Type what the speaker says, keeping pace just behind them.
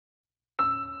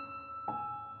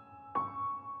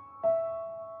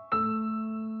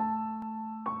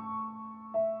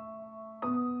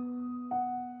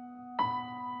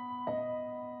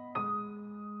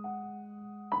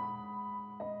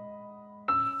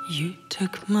You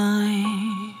took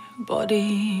my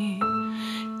body,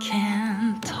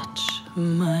 can't touch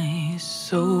my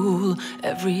soul.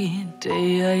 Every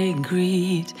day I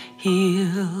greet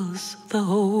heals the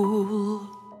hole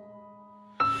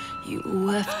you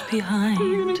left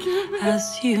behind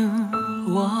as you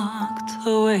walked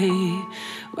away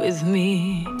with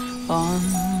me on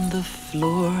the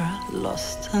floor,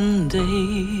 lost and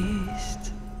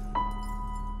dazed.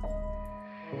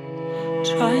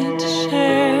 Tried to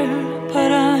share,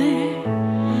 but I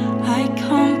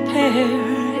compare.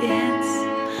 It's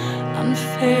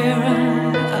unfair,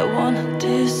 I wanna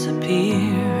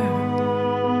disappear.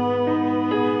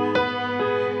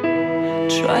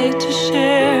 Tried to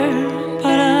share,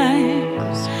 but I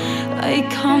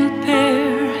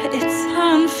compare. It's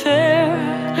unfair,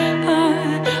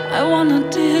 I wanna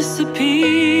disappear.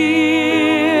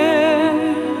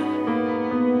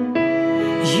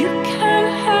 You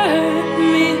can't hurt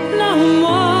me no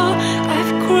more.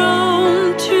 I've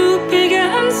grown too big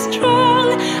and strong.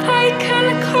 I can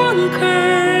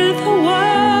conquer the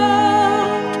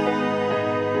world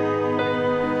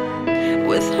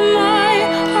with my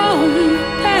own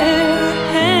bare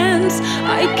hands.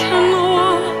 I can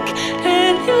walk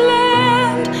any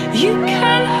land. You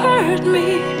can't hurt me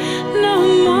no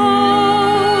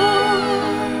more.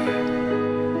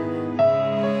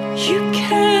 You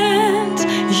can't,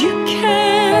 you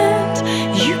can't,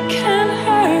 you can't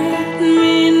hurt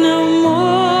me no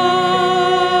more.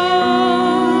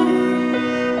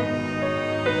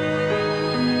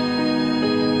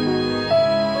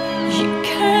 You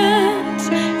can't,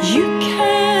 you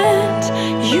can't,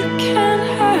 you can't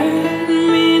hurt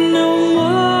me no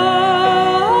more.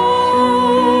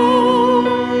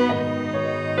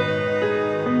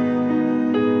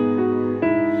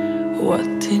 What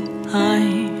did I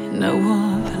know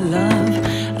of love?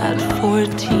 At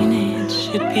 14 it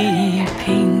should be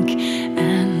pink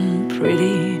and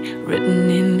pretty, written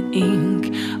in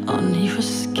ink on your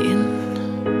skin.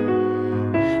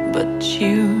 But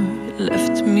you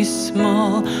left me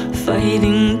small,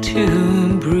 fighting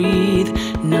to breathe,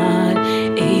 not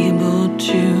able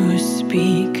to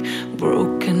speak,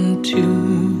 broken to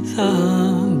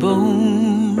the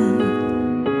bone.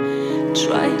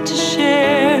 Tried to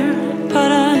share,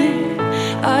 but I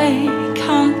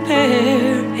can't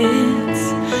bear. It's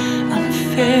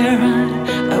unfair,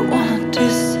 I wanna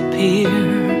disappear.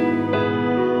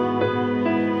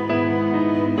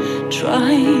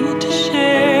 Tried to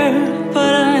share,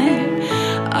 but I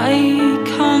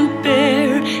can't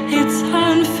bear. It's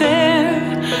unfair,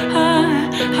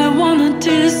 I wanna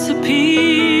disappear.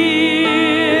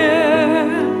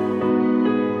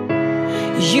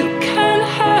 You can't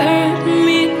hurt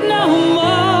me no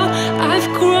more. I've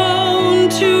grown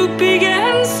too big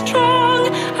and strong.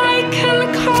 I can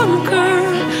conquer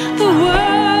the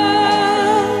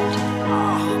world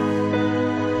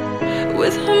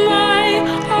with my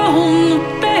own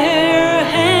bare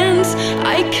hands.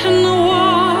 I can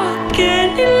walk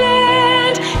any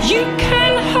land. You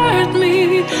can't hurt me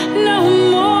no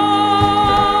more.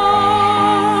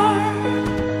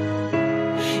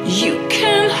 You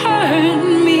can't hurt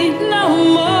me no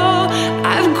more.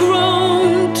 I've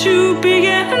grown too big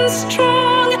and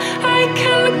strong. I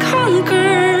can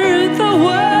conquer the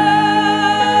world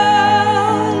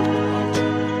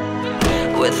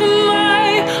with my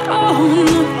own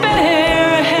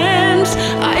bare hands.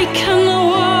 I can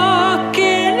walk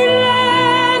any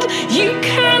land. You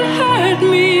can't hurt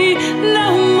me no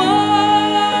more.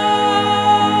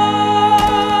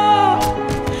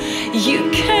 You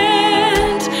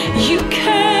can't, you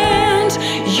can't,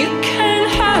 you can't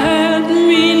hurt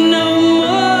me no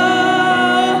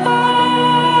more.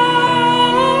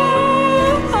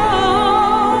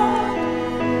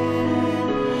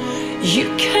 You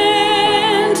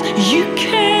can't, you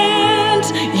can't,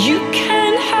 you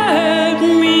can't hurt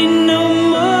me no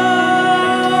more.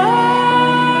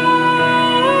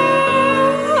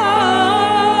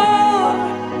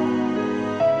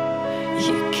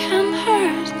 You can't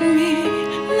hurt me.